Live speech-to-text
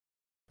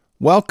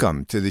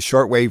Welcome to the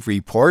Shortwave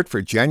Report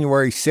for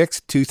January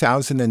 6,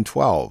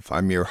 2012.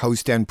 I'm your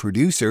host and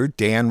producer,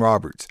 Dan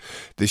Roberts.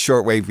 The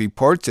Shortwave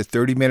Report's a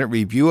 30-minute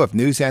review of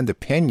news and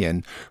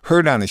opinion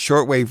heard on the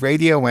shortwave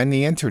radio and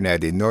the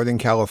internet in Northern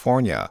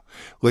California.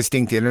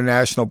 Listening to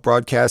international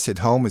broadcasts at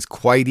home is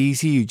quite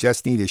easy. You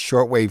just need a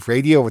shortwave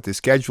radio with a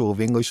schedule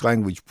of English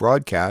language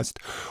broadcast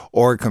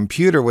or a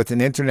computer with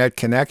an internet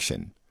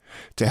connection.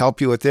 To help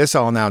you with this,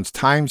 I'll announce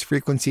times,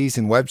 frequencies,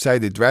 and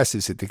website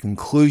addresses at the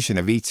conclusion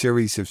of each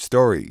series of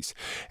stories.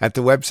 At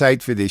the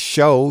website for this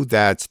show,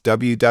 that's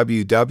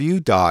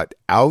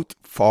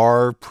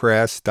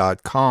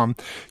www.outfarpress.com,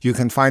 you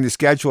can find a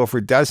schedule for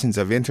dozens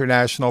of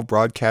international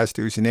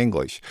broadcasters in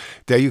English.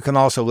 There you can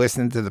also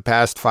listen to the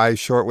past 5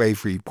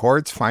 shortwave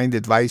reports, find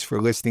advice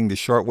for listening to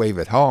shortwave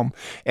at home,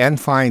 and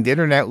find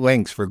internet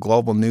links for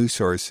global news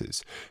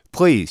sources.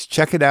 Please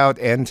check it out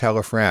and tell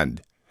a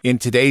friend. In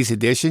today's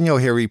edition, you'll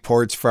hear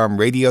reports from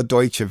Radio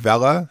Deutsche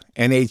Welle,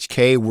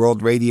 NHK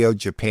World Radio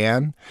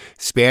Japan,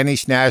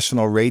 Spanish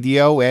National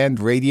Radio, and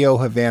Radio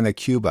Havana,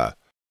 Cuba.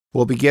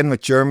 We'll begin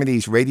with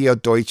Germany's Radio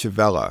Deutsche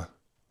Welle.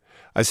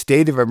 A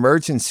state of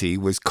emergency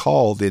was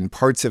called in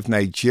parts of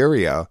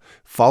Nigeria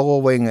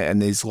following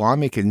an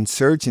Islamic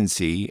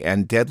insurgency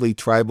and deadly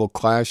tribal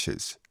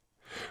clashes.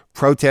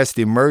 Protests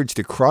emerged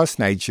across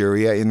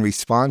Nigeria in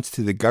response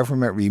to the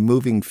government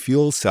removing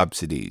fuel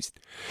subsidies.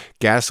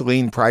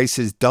 Gasoline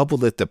prices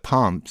doubled at the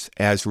pumps,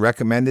 as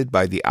recommended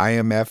by the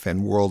IMF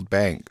and World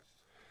Bank.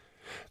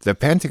 The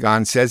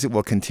Pentagon says it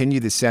will continue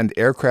to send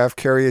aircraft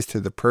carriers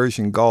to the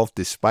Persian Gulf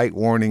despite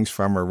warnings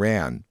from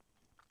Iran.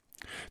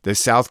 The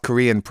South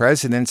Korean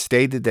president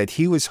stated that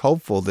he was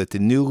hopeful that the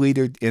new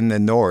leader in the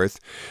north,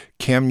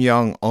 Kim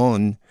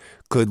Jong-un,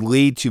 could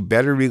lead to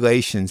better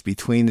relations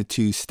between the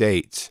two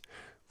states.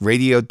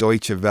 Radio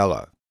Deutsche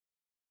Welle.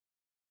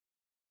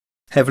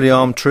 Heavily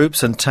armed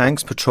troops and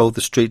tanks patrolled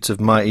the streets of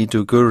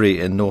Maiduguri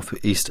in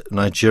northeast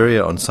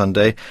Nigeria on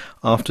Sunday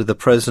after the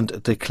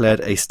president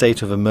declared a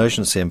state of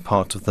emergency in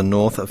parts of the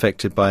north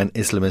affected by an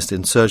Islamist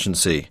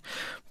insurgency.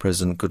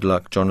 President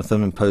Goodluck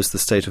Jonathan imposed the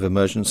state of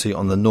emergency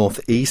on the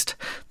northeast,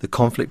 the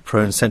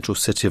conflict-prone central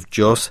city of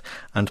Jos,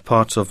 and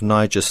parts of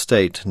Niger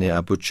State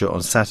near Abuja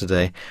on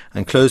Saturday,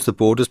 and closed the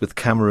borders with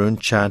Cameroon,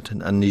 Chad,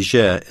 and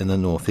Niger in the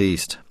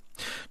northeast.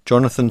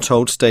 Jonathan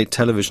told state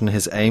television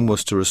his aim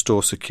was to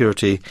restore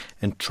security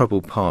in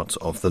troubled parts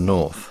of the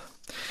north.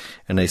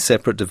 In a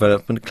separate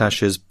development,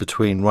 clashes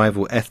between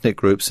rival ethnic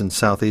groups in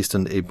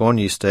southeastern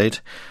Ebonyi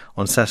state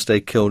on Saturday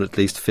killed at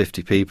least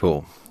 50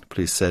 people.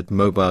 Police said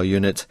mobile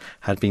units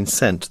had been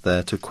sent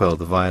there to quell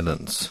the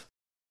violence.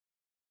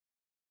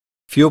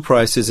 Fuel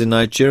prices in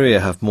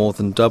Nigeria have more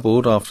than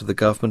doubled after the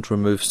government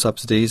removed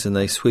subsidies in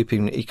a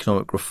sweeping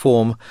economic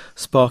reform,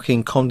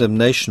 sparking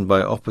condemnation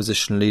by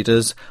opposition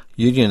leaders,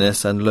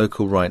 unionists and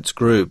local rights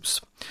groups.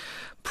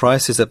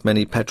 Prices at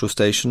many petrol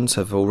stations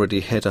have already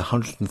hit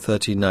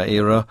 130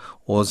 naira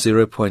or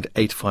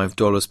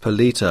 $0.85 per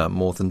litre,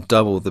 more than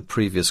double the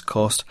previous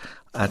cost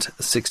at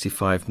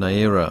 65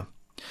 naira.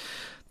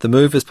 The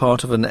move is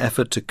part of an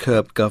effort to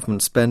curb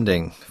government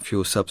spending.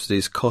 Fuel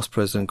subsidies cost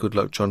President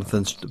Goodluck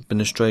Jonathan's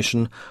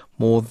administration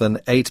more than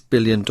 $8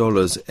 billion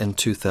in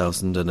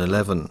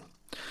 2011.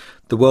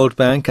 The World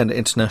Bank and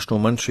International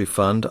Monetary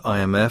Fund,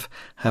 IMF,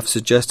 have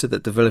suggested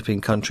that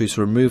developing countries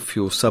remove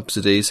fuel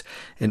subsidies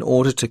in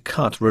order to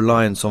cut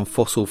reliance on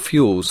fossil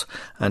fuels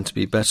and to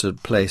be better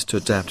placed to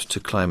adapt to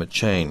climate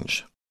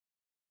change.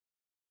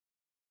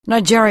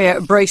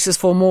 Nigeria braces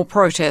for more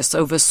protests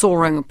over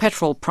soaring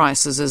petrol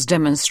prices as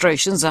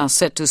demonstrations are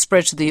set to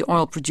spread to the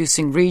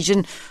oil-producing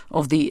region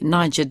of the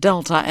Niger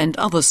Delta and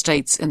other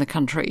states in the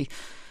country.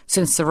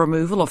 Since the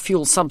removal of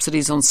fuel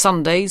subsidies on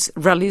Sundays,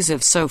 rallies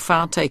have so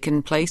far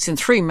taken place in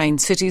 3 main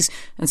cities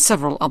and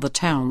several other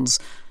towns.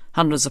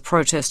 Hundreds of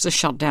protesters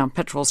shut down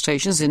petrol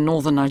stations in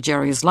northern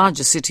Nigeria's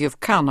largest city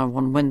of Kano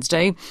on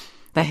Wednesday.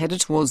 They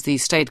headed towards the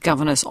state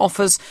governor's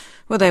office,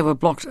 where they were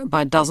blocked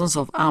by dozens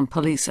of armed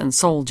police and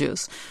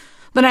soldiers.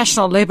 The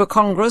National Labour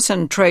Congress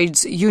and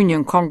Trades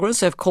Union Congress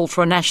have called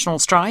for a national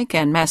strike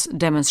and mass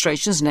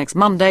demonstrations next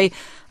Monday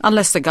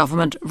unless the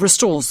government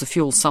restores the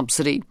fuel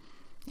subsidy.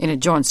 In a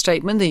joint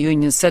statement, the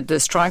union said the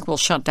strike will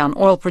shut down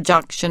oil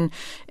production,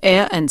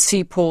 air and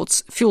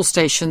seaports, fuel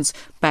stations,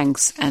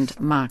 banks and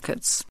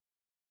markets.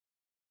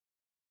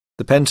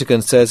 The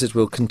Pentagon says it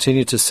will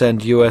continue to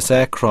send U.S.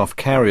 aircraft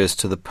carriers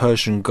to the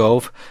Persian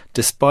Gulf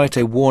despite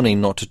a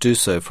warning not to do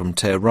so from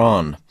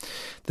Tehran.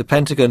 The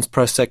Pentagon's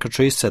press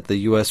secretary said the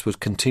U.S. would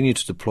continue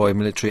to deploy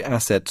military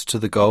assets to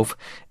the Gulf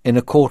in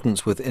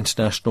accordance with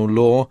international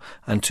law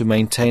and to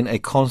maintain a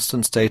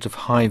constant state of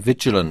high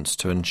vigilance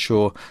to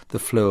ensure the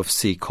flow of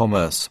sea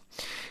commerce.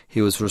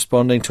 He was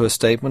responding to a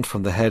statement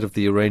from the head of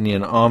the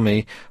Iranian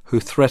army who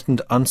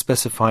threatened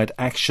unspecified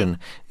action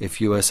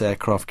if U.S.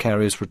 aircraft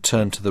carriers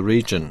returned to the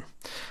region.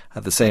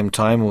 At the same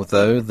time,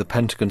 although the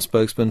Pentagon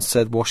spokesman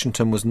said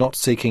Washington was not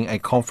seeking a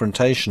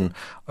confrontation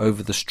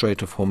over the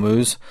Strait of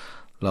Hormuz,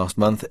 last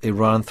month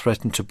Iran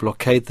threatened to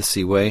blockade the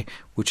seaway,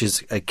 which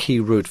is a key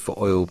route for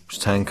oil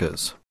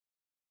tankers.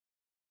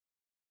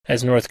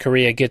 As North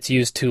Korea gets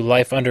used to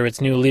life under its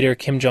new leader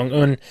Kim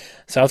Jong-un,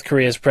 South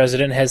Korea's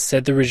president has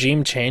said the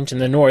regime change in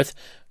the north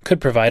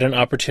could provide an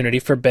opportunity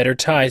for better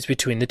ties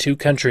between the two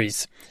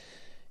countries.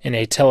 In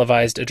a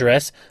televised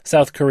address,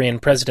 South Korean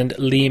President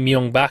Lee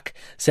Myung-bak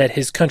said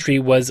his country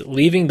was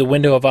leaving the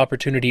window of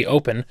opportunity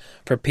open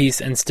for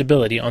peace and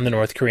stability on the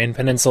North Korean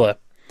peninsula.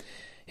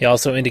 He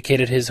also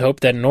indicated his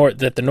hope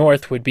that the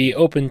North would be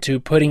open to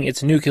putting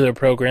its nuclear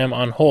program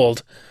on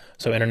hold,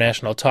 so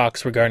international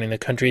talks regarding the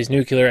country's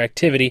nuclear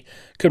activity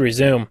could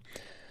resume.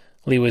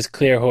 Lee was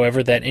clear,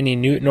 however, that any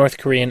new North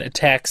Korean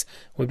attacks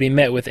would be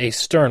met with a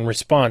stern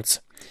response.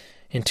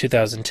 In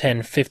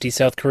 2010, 50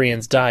 South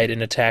Koreans died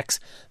in attacks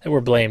that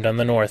were blamed on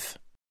the North.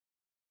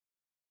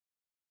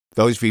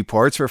 Those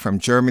reports were from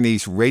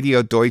Germany's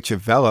Radio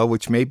Deutsche Welle,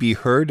 which may be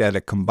heard at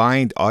a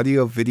combined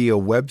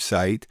audio-video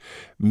website,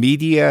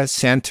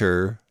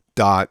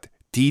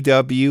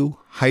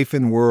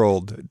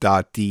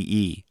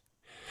 mediacenter.dw-world.de.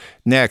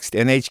 Next,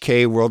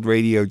 NHK World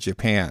Radio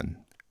Japan.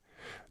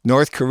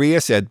 North Korea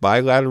said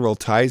bilateral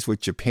ties with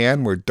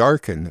Japan were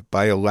darkened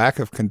by a lack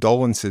of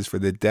condolences for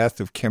the death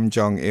of Kim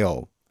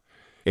Jong-il.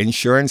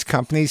 Insurance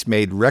companies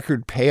made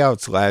record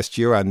payouts last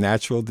year on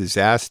natural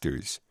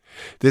disasters.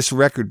 This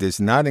record does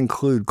not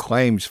include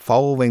claims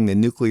following the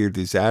nuclear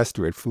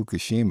disaster at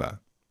Fukushima.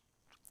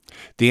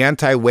 The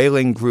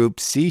anti-whaling group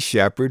Sea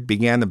Shepherd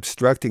began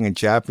obstructing a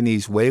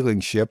Japanese whaling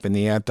ship in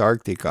the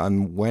Antarctic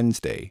on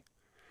Wednesday.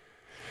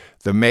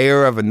 The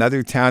mayor of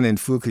another town in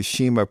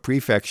Fukushima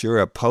Prefecture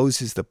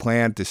opposes the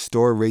plan to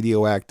store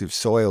radioactive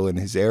soil in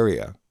his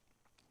area.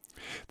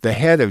 The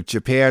head of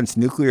Japan's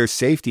nuclear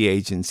safety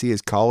agency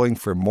is calling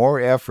for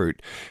more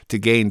effort to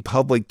gain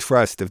public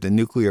trust of the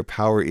nuclear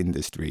power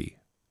industry.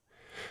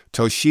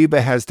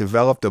 Toshiba has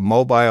developed a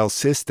mobile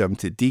system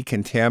to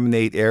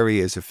decontaminate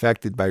areas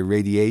affected by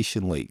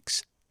radiation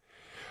leaks.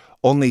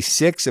 Only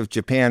 6 of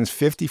Japan's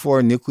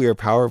 54 nuclear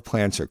power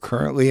plants are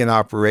currently in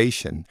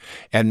operation,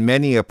 and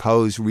many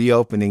oppose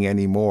reopening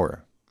any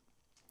more.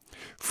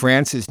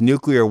 France's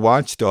nuclear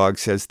watchdog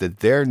says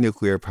that their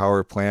nuclear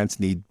power plants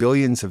need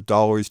billions of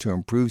dollars to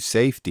improve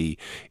safety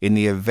in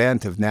the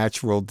event of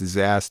natural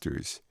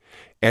disasters.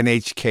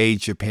 NHK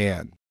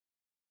Japan.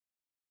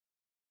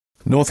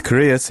 North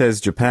Korea says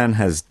Japan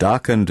has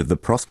darkened the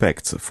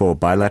prospects for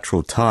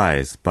bilateral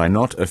ties by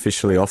not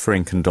officially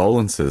offering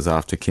condolences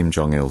after Kim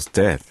Jong-il's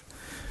death.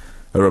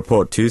 A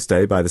report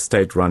Tuesday by the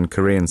state-run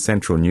Korean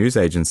Central News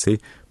Agency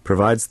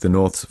provides the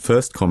North's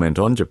first comment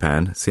on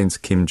Japan since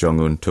Kim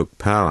Jong-un took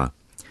power.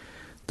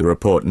 The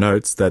report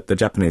notes that the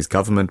Japanese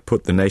government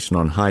put the nation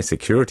on high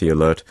security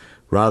alert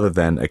rather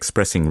than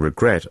expressing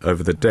regret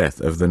over the death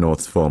of the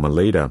North's former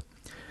leader.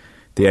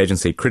 The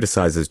agency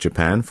criticizes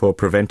Japan for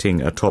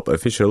preventing a top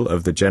official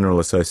of the General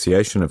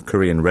Association of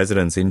Korean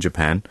Residents in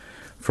Japan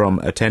from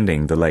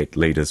attending the late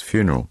leader's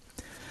funeral.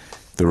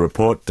 The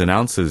report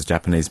denounces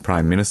Japanese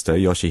Prime Minister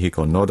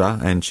Yoshihiko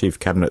Noda and Chief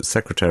Cabinet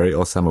Secretary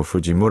Osamu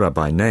Fujimura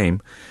by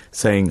name,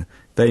 saying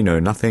they know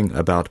nothing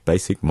about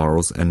basic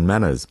morals and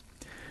manners.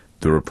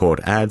 The report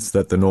adds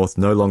that the North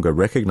no longer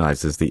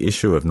recognizes the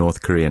issue of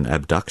North Korean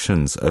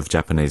abductions of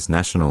Japanese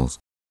nationals.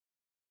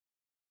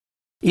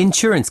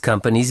 Insurance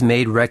companies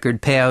made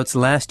record payouts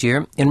last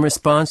year in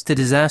response to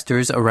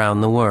disasters around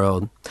the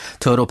world.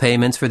 Total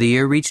payments for the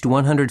year reached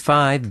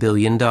 $105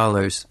 billion.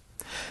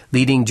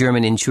 Leading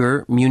German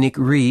insurer Munich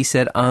Re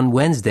said on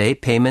Wednesday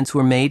payments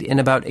were made in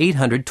about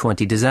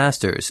 820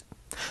 disasters.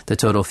 The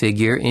total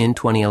figure in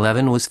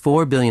 2011 was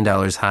 $4 billion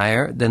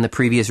higher than the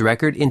previous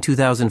record in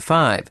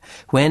 2005,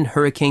 when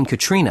Hurricane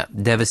Katrina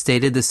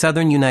devastated the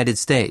southern United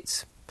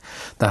States.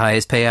 The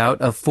highest payout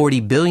of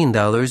 $40 billion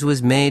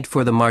was made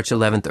for the March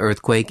 11th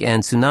earthquake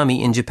and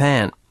tsunami in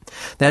Japan.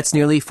 That's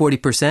nearly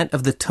 40%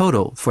 of the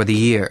total for the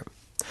year.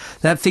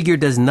 That figure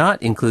does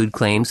not include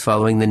claims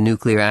following the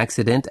nuclear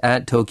accident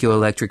at Tokyo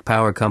Electric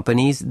Power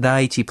Company's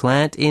Daiichi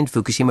plant in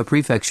Fukushima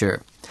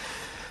Prefecture.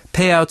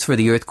 Payouts for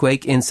the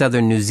earthquake in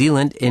southern New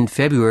Zealand in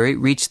February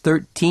reached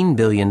 $13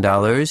 billion,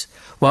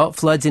 while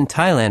floods in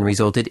Thailand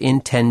resulted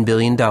in $10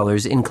 billion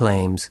in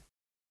claims.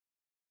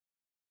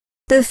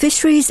 The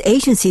fisheries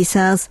agency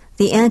says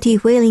the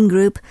anti-whaling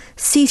group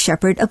Sea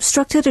Shepherd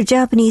obstructed a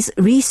Japanese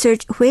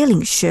research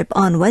whaling ship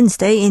on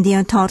Wednesday in the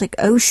Antarctic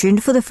Ocean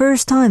for the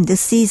first time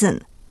this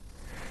season.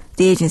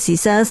 The agency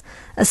says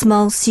a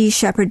small Sea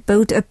Shepherd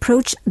boat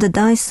approached the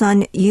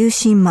Daisan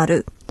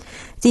Yushimaru.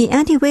 The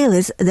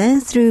anti-whalers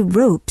then threw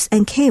ropes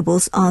and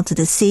cables onto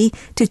the sea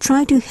to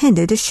try to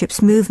hinder the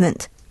ship's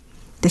movement.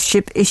 The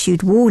ship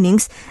issued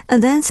warnings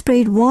and then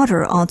sprayed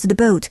water onto the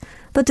boat,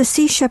 but the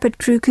Sea Shepherd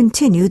crew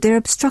continued their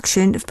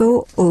obstruction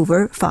for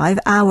over 5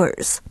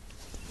 hours.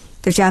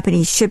 The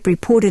Japanese ship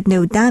reported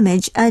no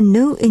damage and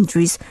no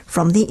injuries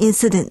from the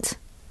incident.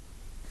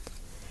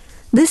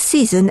 This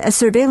season, a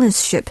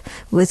surveillance ship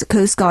with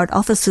Coast Guard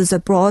officers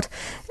aboard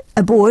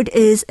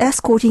is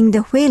escorting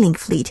the whaling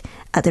fleet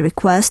at the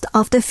request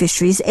of the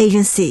fisheries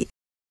agency.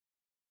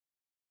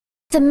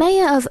 The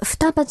mayor of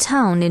Futaba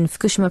town in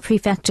Fukushima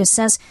Prefecture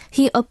says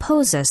he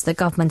opposes the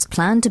government's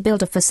plan to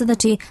build a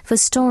facility for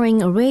storing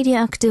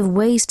radioactive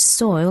waste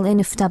soil in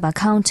Futaba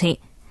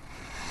County.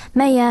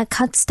 Mayor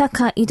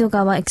Katsutaka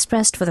Idogawa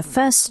expressed for the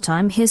first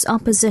time his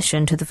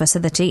opposition to the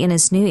facility in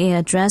his New Year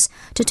address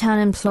to town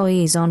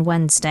employees on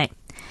Wednesday.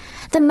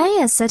 The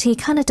mayor said he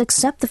cannot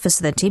accept the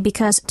facility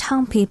because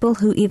town people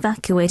who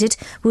evacuated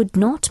would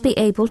not be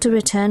able to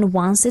return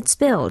once it's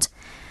built.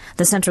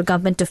 The central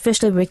government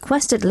officially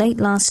requested late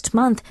last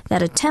month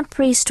that a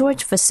temporary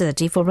storage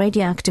facility for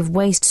radioactive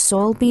waste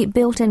soil be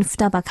built in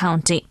Futaba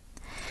County.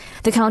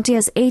 The county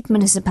has 8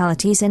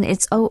 municipalities and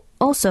it's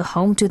also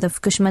home to the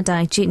Fukushima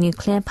Daiichi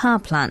nuclear power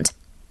plant.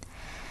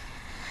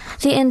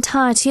 The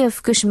entirety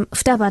of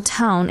Futaba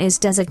town is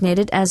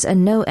designated as a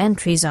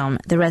no-entry zone.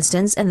 The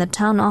residents and the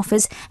town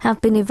office have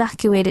been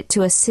evacuated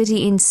to a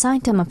city in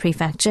Saitama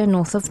Prefecture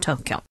north of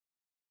Tokyo.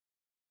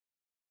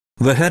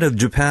 The head of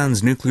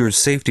Japan's Nuclear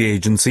Safety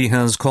Agency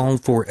has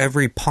called for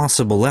every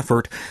possible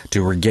effort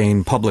to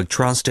regain public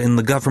trust in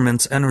the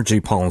government's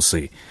energy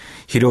policy.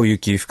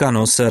 Hiroyuki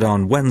Fukano said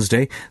on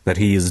Wednesday that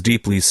he is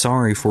deeply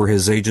sorry for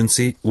his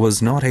agency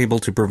was not able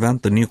to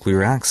prevent the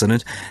nuclear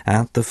accident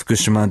at the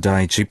Fukushima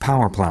Daiichi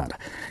power plant.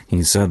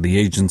 He said the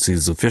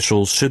agency's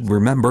officials should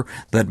remember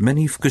that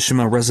many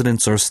Fukushima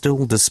residents are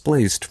still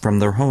displaced from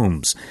their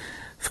homes.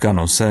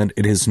 Fukano said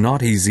it is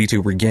not easy to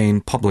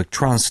regain public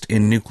trust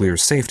in nuclear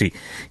safety.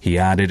 He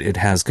added it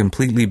has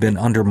completely been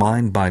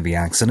undermined by the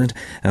accident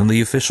and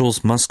the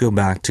officials must go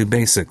back to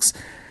basics.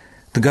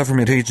 The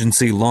government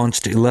agency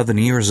launched 11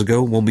 years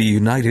ago will be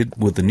united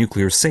with the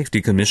Nuclear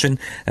Safety Commission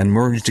and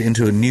merged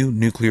into a new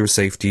nuclear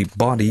safety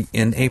body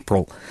in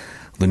April.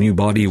 The new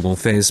body will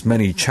face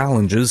many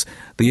challenges.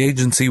 The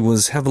agency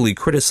was heavily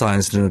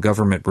criticized in a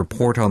government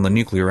report on the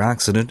nuclear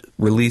accident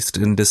released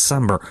in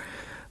December.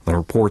 The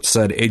report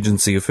said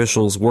agency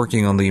officials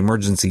working on the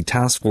emergency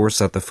task force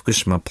at the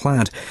Fukushima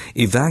plant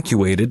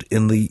evacuated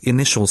in the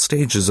initial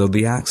stages of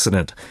the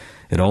accident.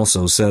 It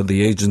also said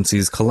the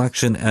agency's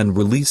collection and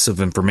release of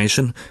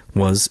information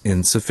was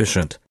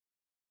insufficient.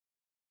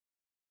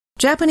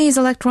 Japanese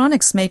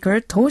electronics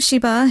maker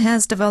Toshiba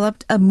has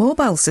developed a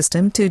mobile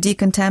system to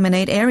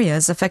decontaminate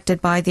areas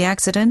affected by the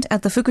accident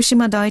at the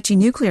Fukushima Daiichi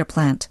nuclear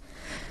plant.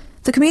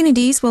 The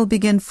communities will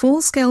begin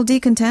full-scale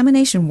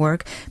decontamination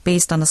work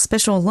based on a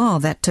special law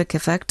that took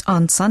effect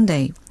on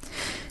Sunday.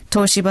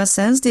 Toshiba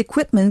says the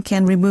equipment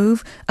can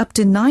remove up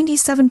to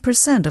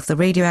 97% of the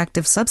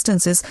radioactive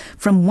substances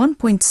from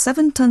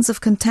 1.7 tons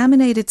of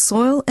contaminated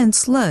soil and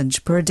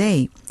sludge per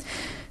day.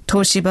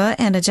 Toshiba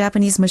and a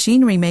Japanese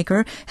machinery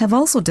maker have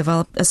also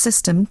developed a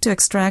system to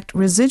extract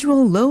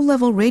residual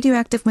low-level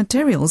radioactive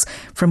materials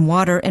from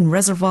water and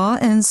reservoir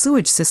and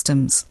sewage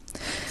systems.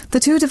 The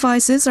two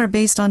devices are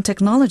based on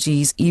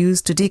technologies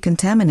used to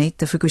decontaminate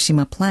the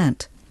Fukushima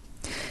plant.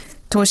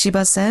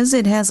 Toshiba says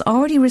it has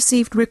already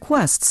received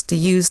requests to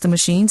use the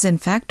machines in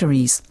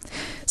factories.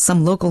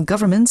 Some local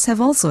governments have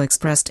also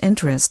expressed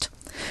interest.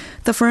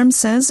 The firm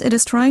says it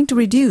is trying to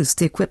reduce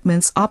the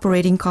equipment's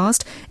operating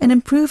cost and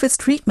improve its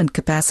treatment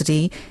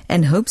capacity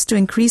and hopes to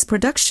increase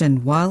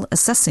production while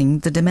assessing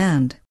the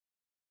demand.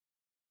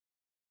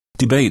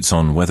 Debates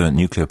on whether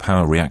nuclear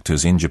power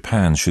reactors in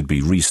Japan should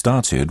be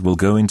restarted will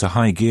go into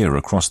high gear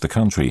across the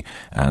country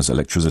as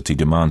electricity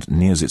demand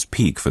nears its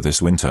peak for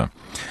this winter.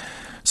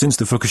 Since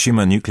the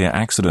Fukushima nuclear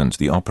accident,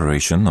 the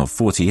operation of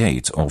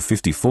 48 of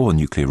 54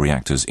 nuclear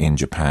reactors in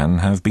Japan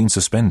have been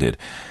suspended.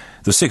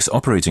 The 6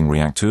 operating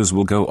reactors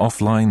will go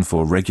offline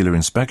for regular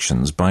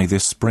inspections by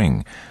this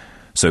spring.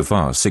 So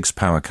far, 6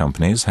 power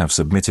companies have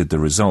submitted the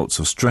results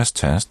of stress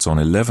tests on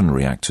 11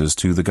 reactors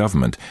to the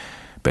government.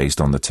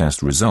 Based on the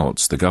test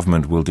results, the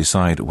government will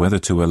decide whether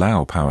to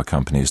allow power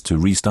companies to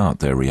restart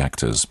their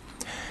reactors.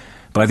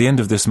 By the end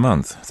of this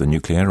month, the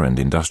Nuclear and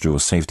Industrial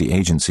Safety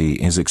Agency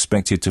is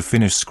expected to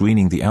finish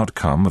screening the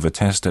outcome of a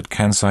test at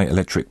Kansai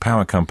Electric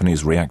Power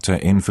Company's reactor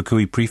in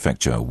Fukui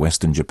Prefecture,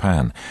 western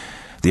Japan.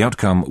 The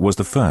outcome was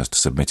the first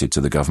submitted to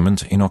the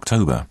government in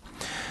October.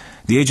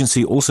 The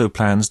agency also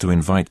plans to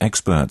invite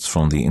experts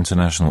from the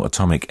International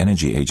Atomic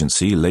Energy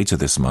Agency later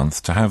this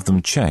month to have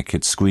them check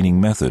its screening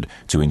method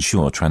to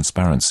ensure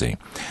transparency.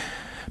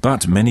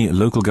 But many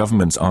local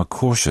governments are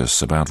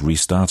cautious about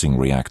restarting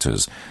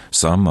reactors.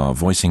 Some are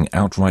voicing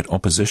outright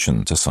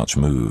opposition to such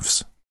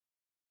moves.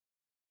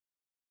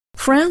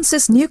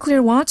 France's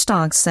nuclear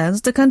watchdog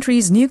says the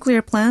country's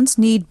nuclear plants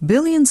need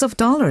billions of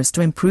dollars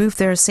to improve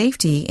their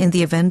safety in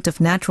the event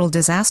of natural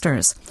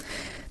disasters.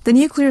 The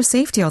Nuclear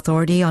Safety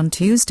Authority on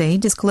Tuesday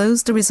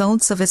disclosed the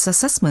results of its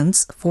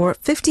assessments for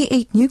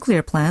 58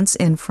 nuclear plants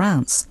in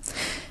France.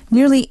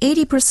 Nearly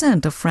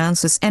 80% of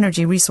France's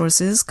energy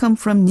resources come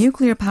from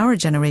nuclear power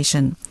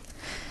generation.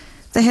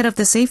 The head of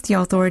the Safety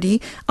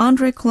Authority,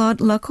 André-Claude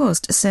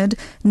Lacoste, said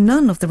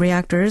none of the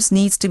reactors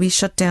needs to be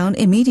shut down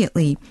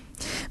immediately.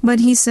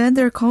 But he said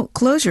their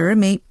closure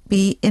may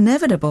be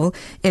inevitable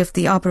if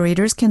the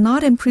operators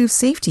cannot improve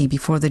safety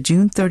before the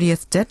June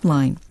 30th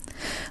deadline.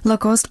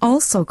 Lacoste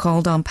also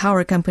called on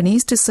power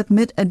companies to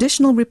submit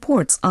additional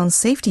reports on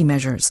safety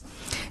measures.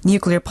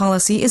 Nuclear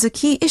policy is a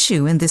key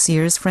issue in this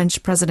year's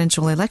French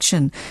presidential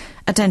election.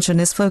 Attention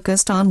is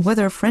focused on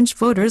whether French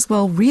voters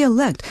will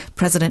re-elect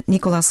President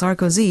Nicolas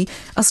Sarkozy,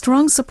 a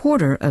strong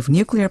supporter of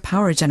nuclear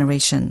power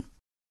generation.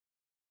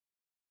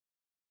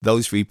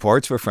 Those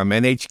reports were from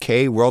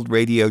NHK World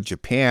Radio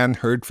Japan,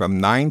 heard from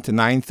 9 to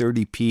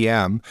 9:30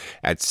 p.m.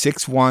 at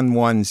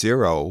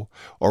 6110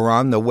 or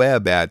on the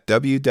web at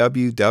www.nhk.or.jp.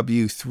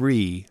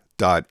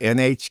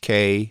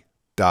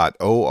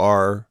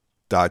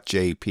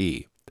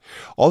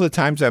 All the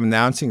times I'm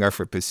announcing are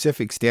for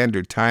Pacific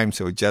Standard Time,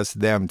 so adjust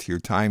them to your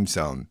time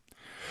zone.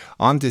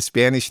 On to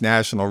Spanish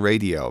National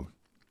Radio.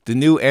 The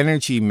new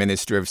energy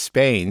minister of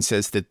Spain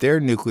says that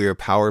their nuclear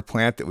power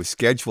plant that was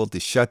scheduled to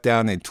shut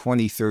down in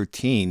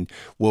 2013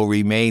 will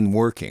remain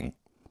working.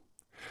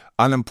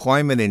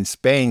 Unemployment in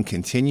Spain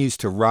continues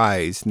to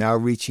rise, now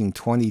reaching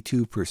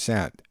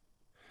 22%.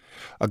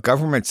 A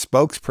government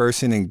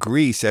spokesperson in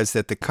Greece says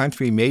that the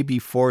country may be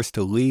forced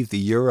to leave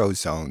the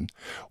Eurozone,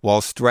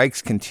 while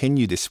strikes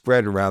continue to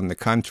spread around the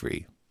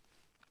country.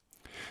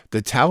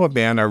 The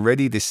Taliban are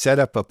ready to set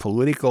up a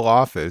political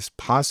office,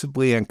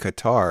 possibly in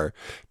Qatar,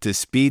 to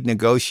speed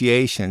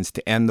negotiations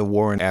to end the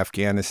war in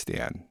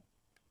Afghanistan.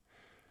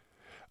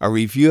 A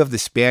review of the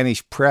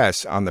Spanish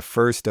press on the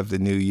first of the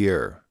new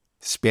year.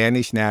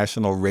 Spanish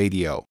National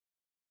Radio.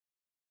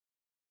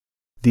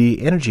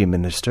 The Energy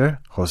Minister,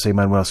 José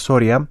Manuel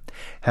Soria,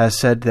 has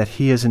said that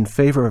he is in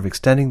favor of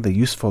extending the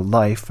useful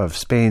life of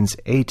Spain's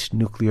 8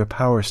 nuclear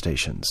power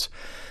stations.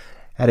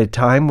 At a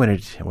time when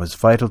it was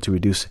vital to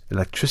reduce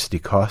electricity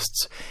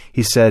costs,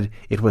 he said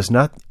it was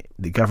not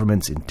the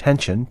government's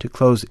intention to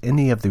close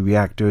any of the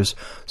reactors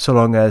so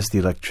long as the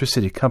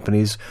electricity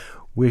companies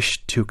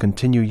wished to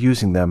continue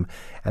using them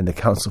and the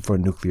Council for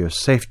Nuclear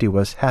Safety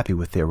was happy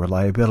with their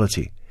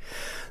reliability.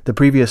 The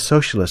previous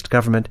socialist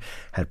government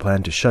had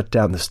planned to shut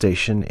down the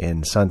station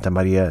in Santa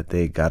Maria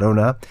de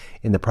Garona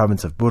in the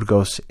province of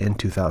Burgos in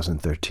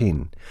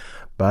 2013.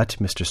 But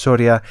Mr.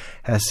 Soria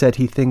has said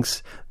he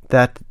thinks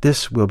that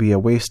this will be a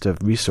waste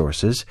of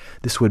resources.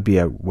 This would be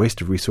a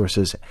waste of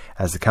resources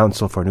as the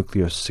Council for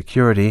Nuclear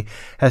Security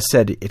has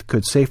said it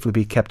could safely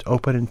be kept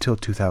open until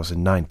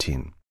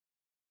 2019.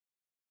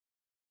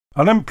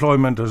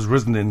 Unemployment has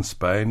risen in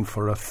Spain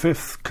for a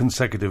 5th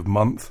consecutive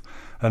month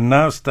and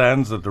now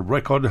stands at a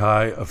record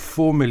high of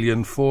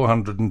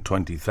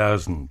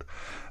 4,420,000.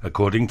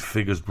 According to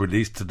figures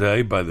released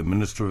today by the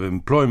Minister of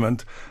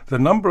Employment, the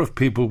number of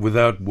people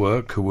without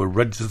work who were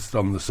registered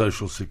on the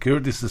social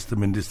security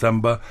system in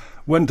December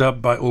went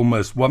up by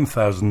almost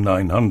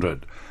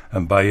 1,900,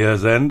 and by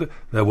year's end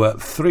there were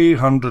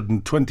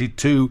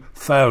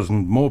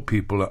 322,000 more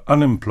people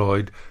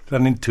unemployed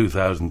than in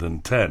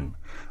 2010.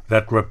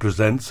 That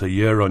represents a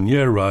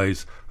year-on-year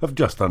rise of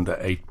just under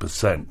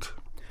 8%.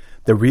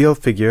 The real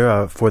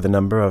figure for the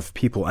number of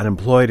people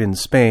unemployed in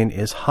Spain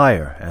is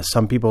higher, as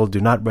some people do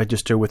not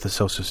register with the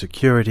Social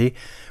Security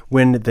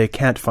when they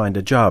can't find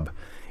a job.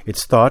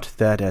 It's thought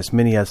that as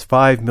many as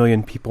 5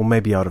 million people may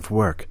be out of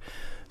work.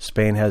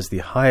 Spain has the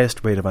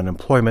highest rate of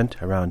unemployment,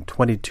 around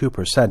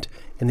 22%,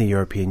 in the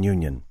European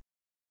Union.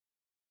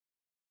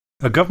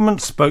 A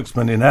government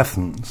spokesman in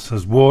Athens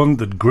has warned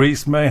that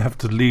Greece may have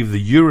to leave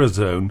the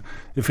Eurozone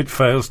if it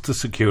fails to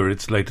secure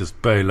its latest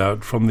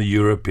bailout from the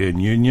European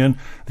Union,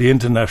 the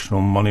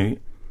International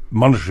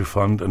Monetary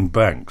Fund and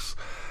banks.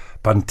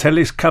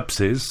 Pantelis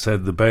Kapsis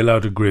said the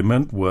bailout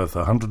agreement, worth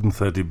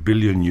 €130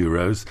 billion,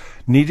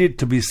 needed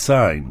to be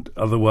signed,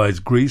 otherwise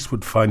Greece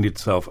would find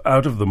itself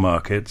out of the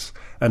markets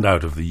and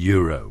out of the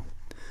euro.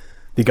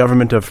 The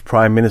government of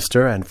Prime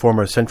Minister and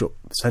former central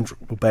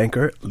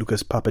banker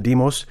Lucas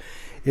Papadimos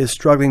is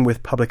struggling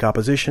with public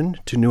opposition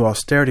to new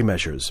austerity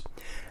measures.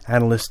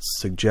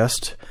 Analysts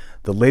suggest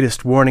the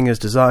latest warning is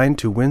designed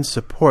to win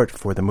support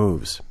for the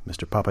moves.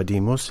 Mr.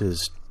 Papadimos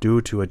is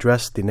due to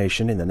address the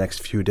nation in the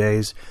next few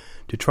days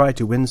to try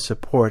to win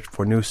support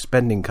for new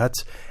spending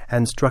cuts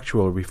and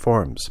structural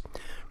reforms.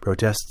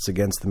 Protests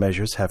against the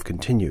measures have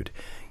continued.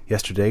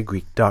 Yesterday,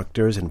 Greek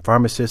doctors and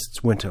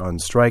pharmacists went on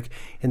strike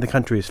in the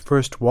country's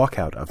first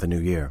walkout of the new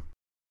year.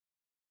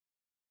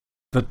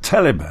 The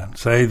Taliban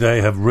say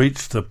they have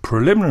reached a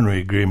preliminary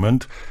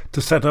agreement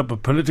to set up a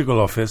political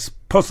office,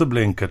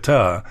 possibly in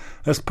Qatar,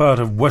 as part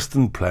of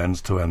Western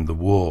plans to end the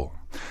war.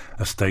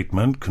 A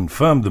statement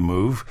confirmed the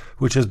move,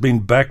 which has been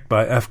backed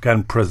by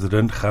Afghan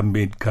President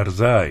Hamid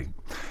Karzai.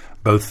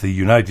 Both the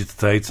United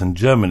States and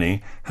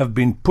Germany have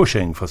been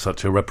pushing for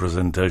such a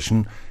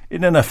representation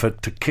in an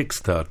effort to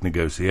kickstart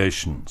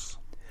negotiations.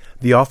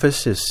 The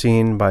office is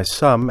seen by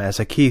some as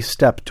a key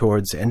step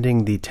towards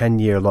ending the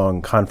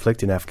 10-year-long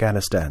conflict in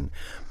Afghanistan,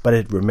 but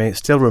it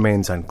still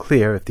remains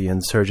unclear if the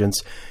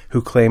insurgents,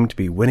 who claim to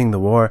be winning the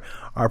war,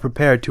 are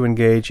prepared to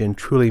engage in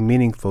truly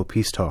meaningful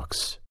peace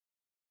talks.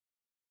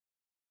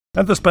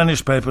 And the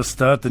Spanish papers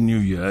start the new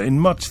year in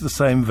much the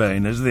same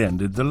vein as they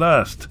ended the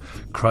last.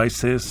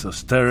 Crisis,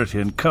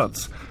 austerity and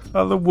cuts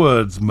are the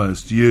words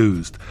most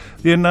used.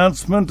 The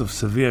announcement of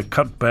severe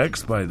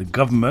cutbacks by the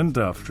government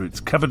after its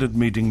cabinet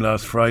meeting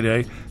last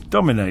Friday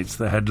dominates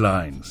the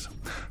headlines.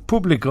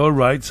 Publico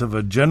writes of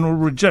a general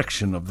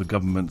rejection of the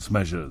government's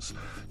measures.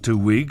 2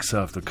 weeks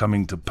after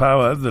coming to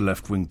power, the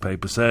left-wing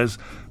paper says,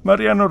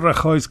 Mariano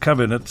Rajoy's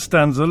cabinet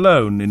stands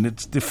alone in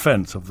its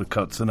defence of the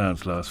cuts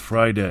announced last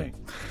Friday.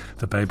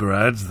 The paper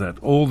adds that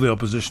all the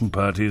opposition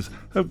parties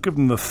have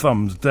given the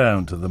thumbs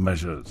down to the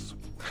measures.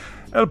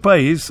 El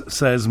País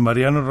says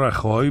Mariano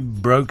Rajoy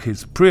broke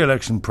his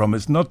pre-election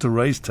promise not to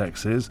raise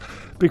taxes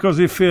because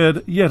he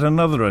feared yet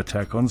another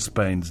attack on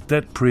Spain's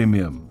debt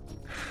premium.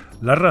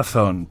 La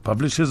Razón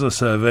publishes a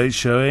survey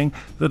showing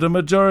that a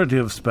majority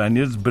of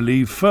Spaniards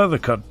believe further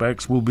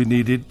cutbacks will be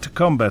needed to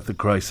combat the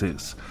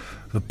crisis.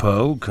 The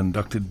poll,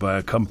 conducted by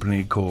a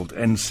company called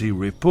NC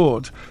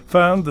Report,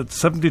 found that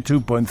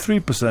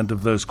 72.3%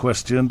 of those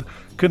questioned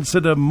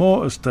consider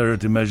more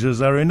austerity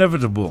measures are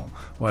inevitable,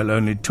 while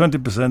only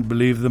 20%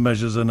 believe the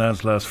measures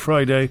announced last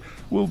Friday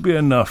will be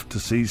enough to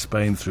see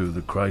Spain through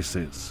the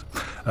crisis.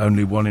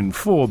 Only 1 in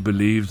 4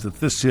 believes that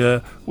this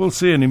year will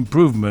see an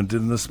improvement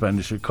in the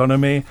Spanish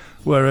economy,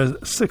 whereas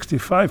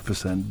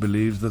 65%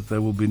 believes that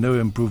there will be no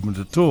improvement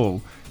at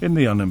all in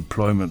the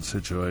unemployment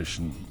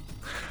situation.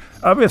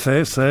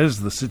 ABC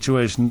says the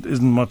situation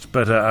isn't much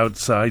better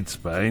outside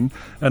Spain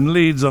and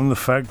leads on the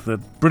fact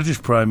that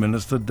British Prime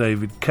Minister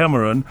David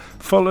Cameron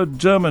followed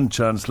German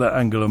Chancellor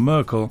Angela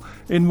Merkel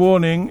in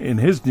warning in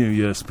his New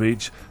Year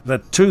speech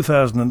that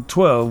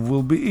 2012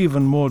 will be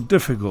even more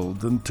difficult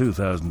than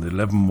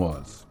 2011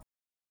 was.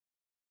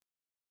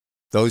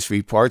 Those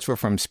reports were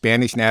from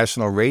Spanish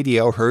National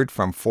Radio, heard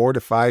from 4 to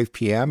 5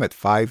 p.m. at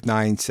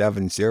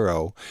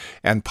 5970,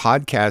 and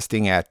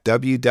podcasting at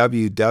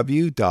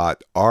www.rtve.es.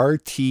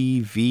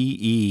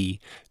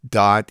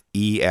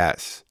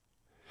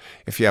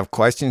 If you have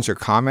questions or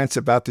comments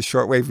about the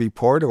Shortwave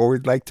Report or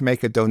would like to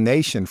make a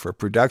donation for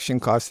production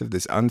costs of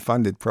this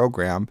unfunded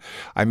program,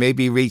 I may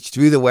be reached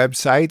through the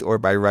website or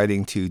by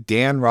writing to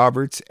Dan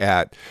Roberts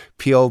at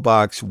P.O.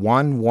 Box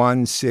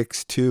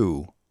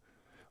 1162,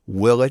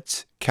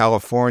 Willits,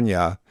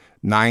 California,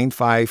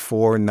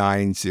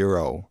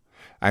 95490.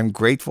 I'm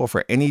grateful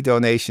for any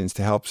donations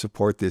to help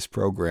support this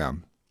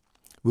program.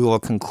 We will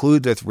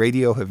conclude with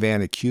Radio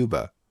Havana,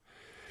 Cuba.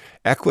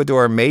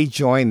 Ecuador may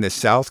join the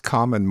South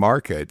Common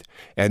Market,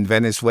 and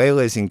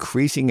Venezuela is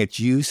increasing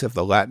its use of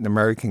the Latin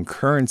American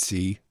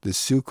currency, the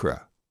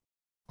sucre.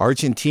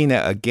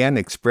 Argentina again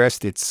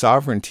expressed its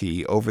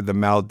sovereignty over the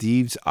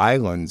Maldives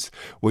Islands,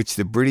 which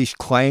the British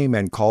claim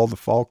and call the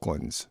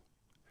Falklands.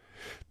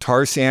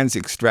 Tar sands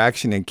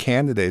extraction in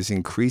Canada is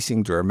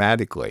increasing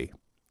dramatically.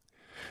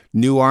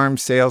 New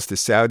arms sales to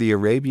Saudi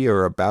Arabia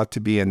are about to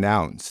be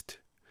announced.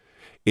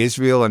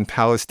 Israel and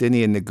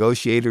Palestinian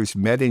negotiators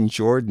met in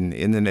Jordan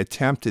in an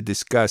attempt to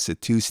discuss a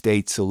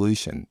two-state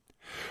solution.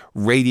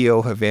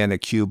 Radio Havana,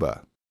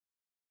 Cuba.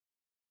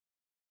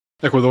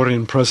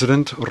 Ecuadorian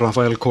President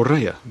Rafael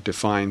Correa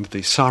defined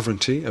the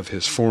sovereignty of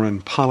his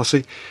foreign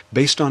policy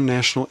based on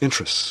national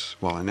interests,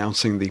 while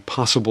announcing the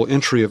possible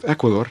entry of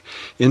Ecuador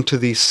into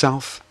the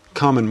South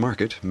Common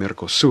Market,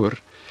 Mercosur,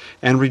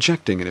 and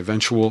rejecting an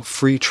eventual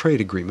free trade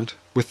agreement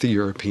with the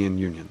European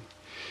Union.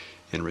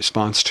 In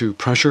response to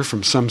pressure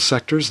from some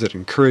sectors that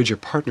encourage a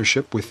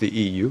partnership with the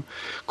EU,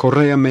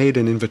 Correa made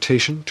an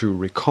invitation to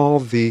recall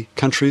the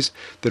countries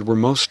that were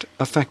most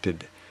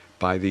affected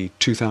by the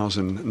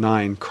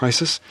 2009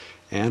 crisis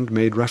and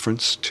made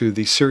reference to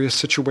the serious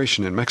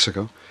situation in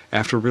Mexico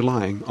after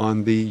relying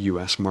on the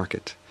U.S.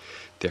 market.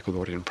 The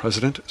Ecuadorian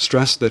president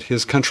stressed that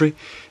his country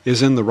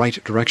is in the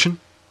right direction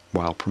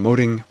while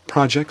promoting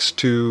projects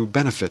to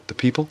benefit the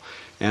people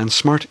and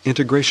smart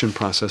integration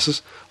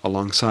processes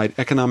alongside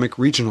economic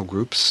regional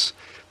groups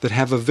that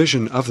have a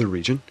vision of the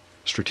region,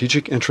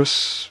 strategic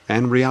interests,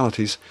 and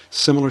realities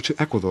similar to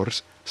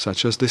Ecuador's,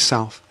 such as the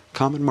South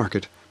Common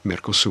Market,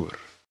 Mercosur.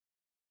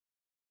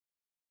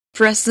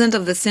 President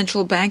of the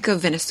Central Bank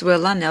of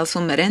Venezuela,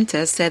 Nelson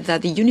Merentes, said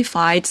that the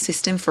unified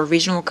system for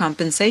regional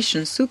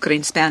compensation, Sucre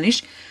in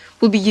Spanish,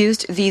 will be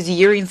used this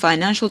year in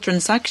financial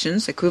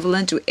transactions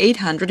equivalent to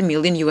 $800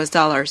 million.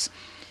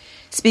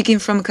 Speaking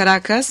from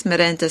Caracas,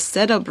 Merentes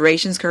said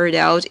operations carried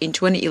out in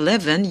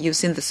 2011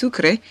 using the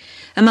Sucre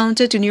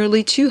amounted to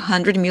nearly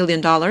 $200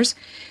 million,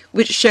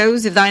 which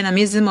shows the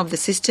dynamism of the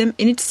system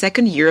in its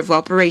second year of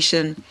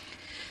operation.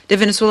 The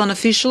Venezuelan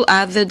official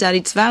added that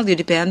its value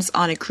depends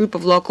on a group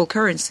of local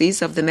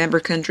currencies of the member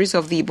countries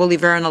of the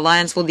Bolivarian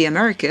Alliance for the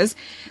Americas,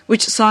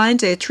 which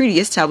signed a treaty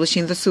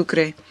establishing the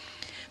Sucre.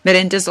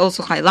 Merentes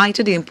also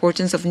highlighted the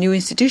importance of new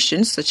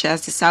institutions such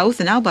as the South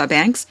and Alba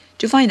banks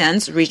to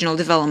finance regional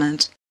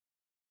development.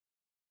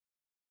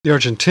 The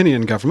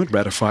Argentinian government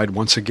ratified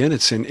once again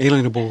its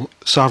inalienable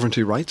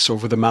sovereignty rights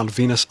over the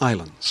Malvinas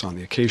Islands on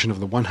the occasion of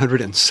the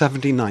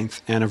 179th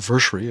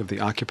anniversary of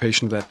the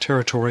occupation of that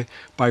territory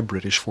by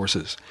British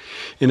forces.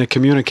 In a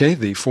communique,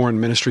 the Foreign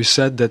Ministry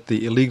said that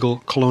the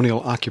illegal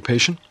colonial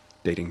occupation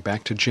dating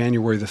back to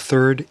January the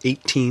 3rd,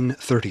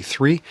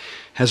 1833,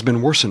 has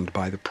been worsened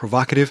by the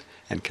provocative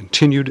and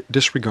continued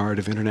disregard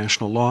of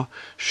international law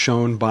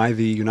shown by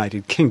the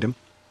United Kingdom,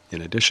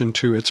 in addition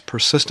to its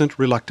persistent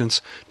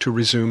reluctance to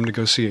resume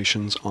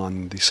negotiations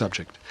on the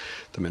subject.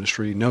 The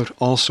ministry note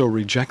also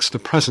rejects the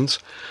presence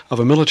of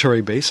a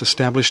military base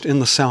established in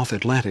the South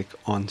Atlantic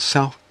on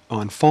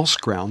false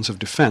grounds of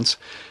defense,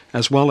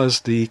 as well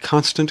as the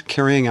constant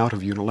carrying out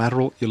of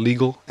unilateral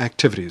illegal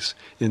activities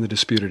in the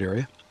disputed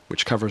area,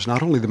 which covers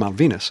not only the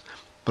Malvinas,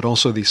 but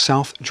also the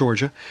South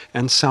Georgia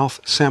and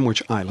South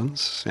Sandwich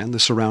Islands and the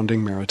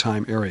surrounding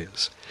maritime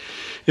areas.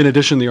 In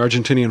addition, the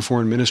Argentinian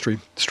Foreign Ministry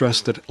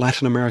stressed that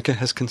Latin America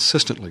has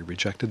consistently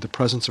rejected the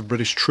presence of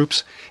British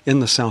troops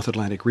in the South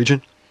Atlantic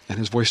region and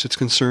has voiced its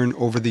concern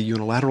over the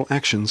unilateral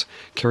actions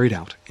carried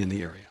out in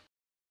the area.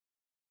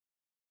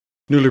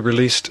 Newly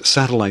released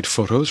satellite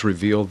photos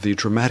revealed the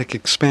dramatic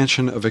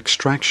expansion of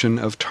extraction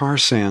of tar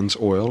sands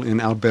oil in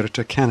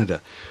Alberta,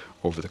 Canada.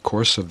 Over the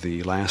course of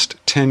the last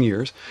 10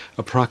 years,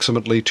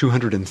 approximately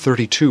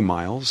 232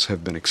 miles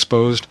have been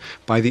exposed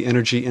by the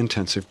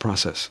energy-intensive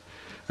process.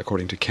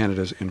 According to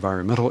Canada's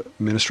Environmental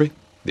Ministry,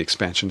 the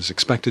expansion is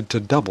expected to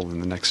double in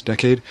the next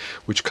decade,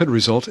 which could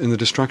result in the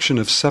destruction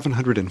of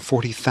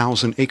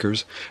 740,000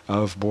 acres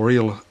of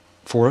boreal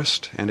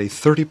forest and a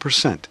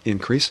 30%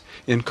 increase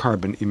in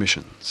carbon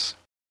emissions.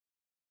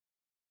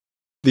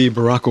 The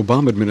Barack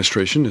Obama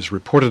administration is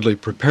reportedly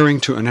preparing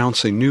to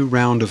announce a new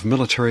round of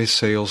military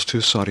sales to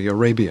Saudi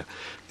Arabia.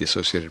 The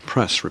Associated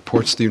Press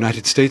reports the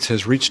United States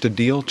has reached a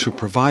deal to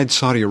provide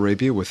Saudi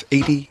Arabia with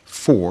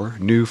 84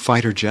 new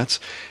fighter jets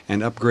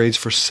and upgrades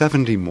for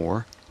 70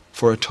 more,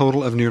 for a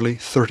total of nearly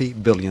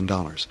 $30 billion.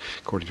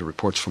 According to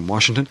reports from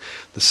Washington,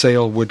 the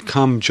sale would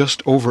come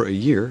just over a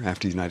year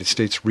after the United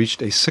States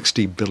reached a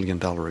 $60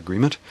 billion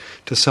agreement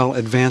to sell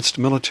advanced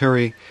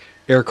military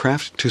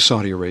aircraft to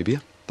Saudi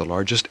Arabia, the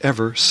largest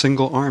ever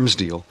single arms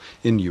deal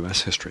in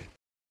U.S. history.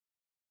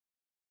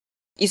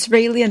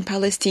 Israeli and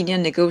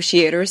Palestinian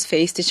negotiators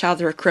faced each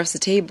other across the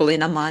table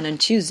in Amman on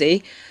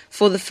Tuesday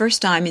for the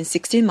first time in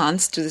 16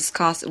 months to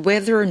discuss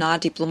whether or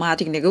not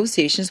diplomatic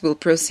negotiations will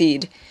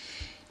proceed.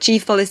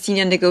 Chief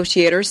Palestinian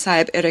negotiator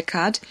Saeb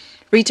Erekat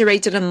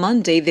reiterated on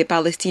Monday the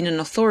Palestinian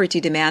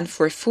Authority demand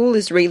for a full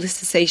Israeli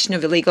cessation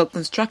of illegal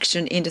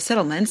construction in the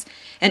settlements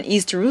and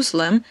East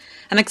Jerusalem,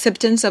 and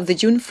acceptance of the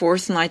June 4,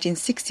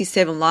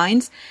 1967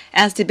 lines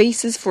as the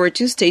basis for a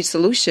two-state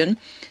solution,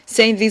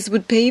 saying this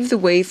would pave the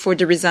way for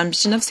the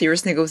resumption of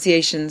serious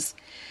negotiations.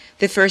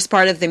 The first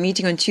part of the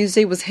meeting on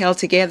Tuesday was held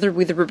together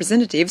with the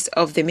representatives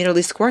of the Middle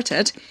East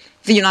Quartet,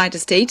 the United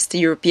States, the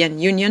European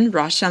Union,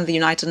 Russia and the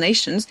United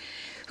Nations,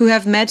 who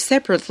have met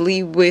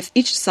separately with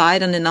each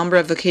side on a number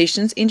of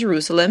occasions in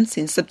Jerusalem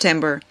since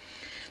September.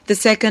 The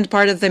second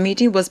part of the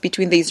meeting was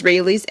between the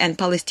Israelis and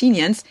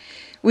Palestinians,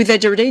 with the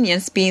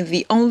Jordanians being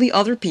the only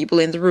other people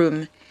in the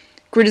room.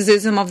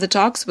 Criticism of the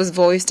talks was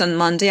voiced on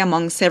Monday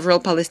among several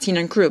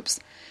Palestinian groups.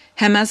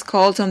 Hamas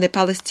called on the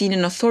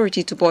Palestinian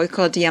Authority to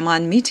boycott the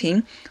Amman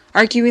meeting,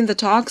 arguing the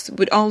talks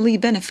would only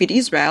benefit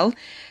Israel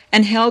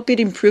and help it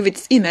improve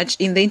its image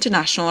in the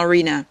international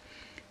arena.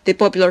 The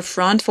Popular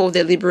Front for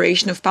the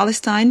Liberation of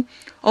Palestine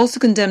also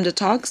condemned the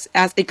talks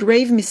as a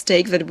grave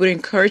mistake that would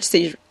encourage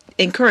the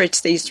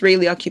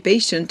Israeli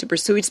occupation to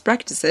pursue its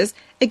practices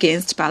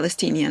against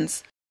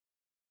Palestinians.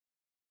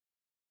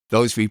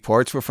 Those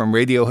reports were from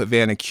Radio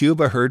Havana,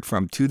 Cuba, heard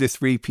from 2 to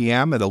 3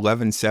 p.m. at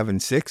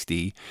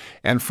 11760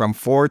 and from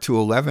 4 to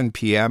 11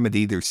 p.m. at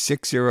either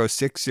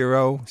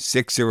 6060,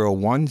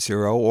 6010,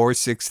 or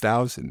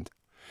 6000.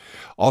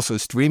 Also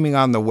streaming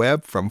on the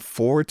web from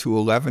 4 to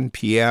 11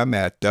 p.m.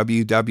 at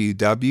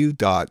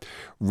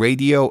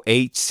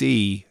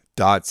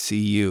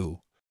www.radiohc.cu.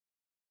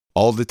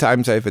 All the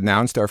times I've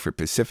announced are for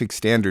Pacific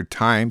Standard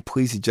Time.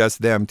 Please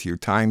adjust them to your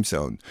time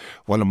zone.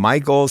 One of my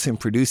goals in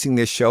producing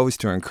this show is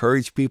to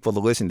encourage people to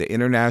listen to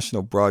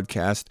international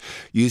broadcast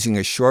using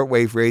a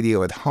shortwave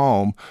radio at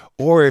home,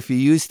 or if you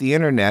use the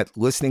internet,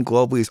 listening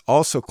globally is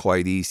also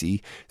quite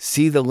easy.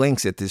 See the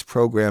links at this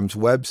program's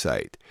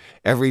website.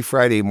 Every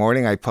Friday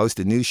morning, I post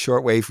a new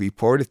shortwave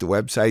report at the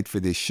website for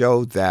this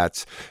show.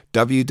 That's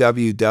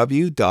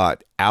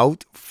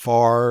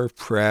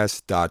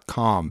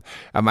www.outfarpress.com.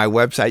 At my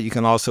website, you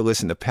can also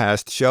listen to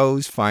past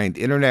shows, find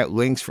internet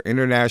links for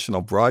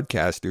international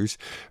broadcasters,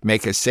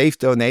 make a safe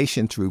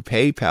donation through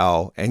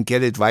PayPal, and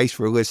get advice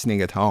for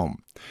listening at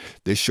home.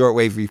 The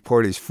Shortwave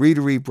Report is free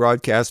to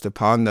rebroadcast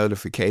upon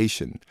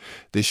notification.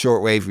 The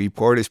Shortwave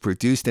Report is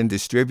produced and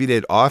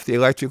distributed off the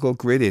electrical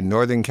grid in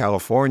Northern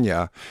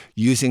California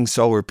using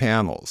solar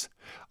panels.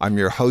 I'm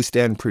your host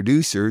and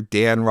producer,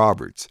 Dan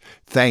Roberts.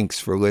 Thanks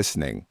for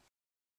listening.